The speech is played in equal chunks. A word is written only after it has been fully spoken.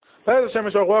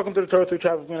Welcome to the Torah 3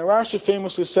 Traffic Minute. Rashi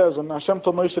famously says when Hashem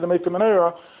told Moshe to make the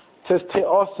menorah, it says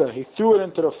Te'asa. He threw it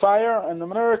into the fire and the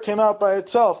menorah came out by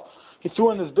itself. He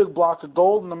threw in this big block of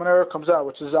gold and the menorah comes out,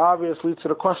 which is obviously to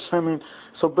the question,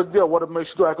 so big deal, what did Moshe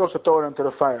do? I go to throw it into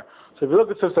the fire. So if you look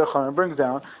at Sifter Chaim, it brings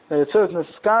down that it says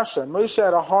Niskasha, and Moshe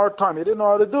had a hard time. He didn't know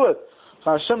how to do it.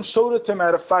 So Hashem showed it to him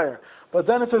out of fire. But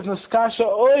then it says Niskasha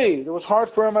Oi, it was hard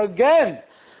for him again.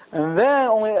 And then,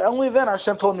 only then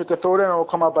Hashem told him you could throw it in and it will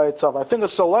come out by itself. I think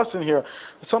it's a lesson here.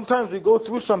 Sometimes we go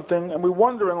through something and we're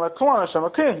wondering, like, come on Hashem,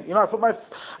 okay,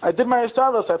 I did my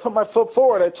estados, I put my foot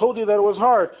forward, I told you that it was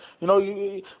hard.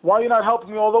 Why are you not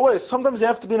helping me all the way? Sometimes you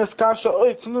have to be in a skasha,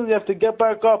 sometimes you have to get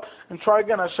back up and try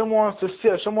again. Hashem wants to see,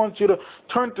 Hashem wants you to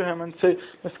turn to Him and say,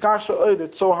 skasha,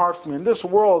 it's so hard for me. In this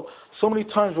world, so many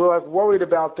times we're like worried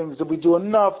about things. Did we do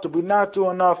enough? Did we not do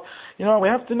enough? We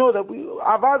have to know that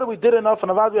Avada we did enough,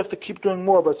 and Avada we have to keep doing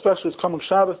more. But especially it's coming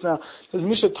Shabbos now. It says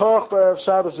Misha Torach b'Erev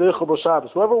Shabbos v'Yichel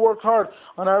b'Shabbos. Whoever worked hard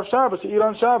on Erev Shabbos, you eat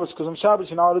on Shabbos, because on Shabbos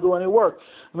you're not allowed to do any work.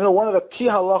 One of the key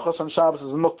halachas on Shabbos is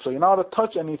muktzah. You're not allowed to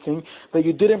touch anything that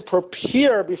you didn't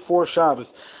prepare before Shabbos.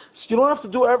 So you don't have to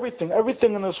do everything.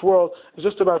 Everything in this world is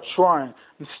just about trying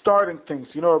and starting things.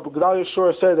 Gedal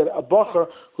Yeshua said that a bacher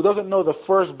who doesn't know the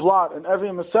first blot in every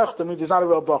masechta means he's not a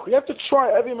real bacher. You have to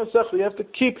try every masechta. You have to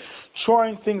keep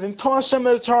trying things. And tell Hashem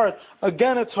that it's hard.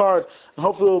 Again, it's hard. And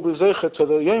hopefully we'll be zeicha to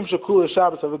the Yom Shekul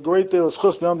Shabbos. Have a great day.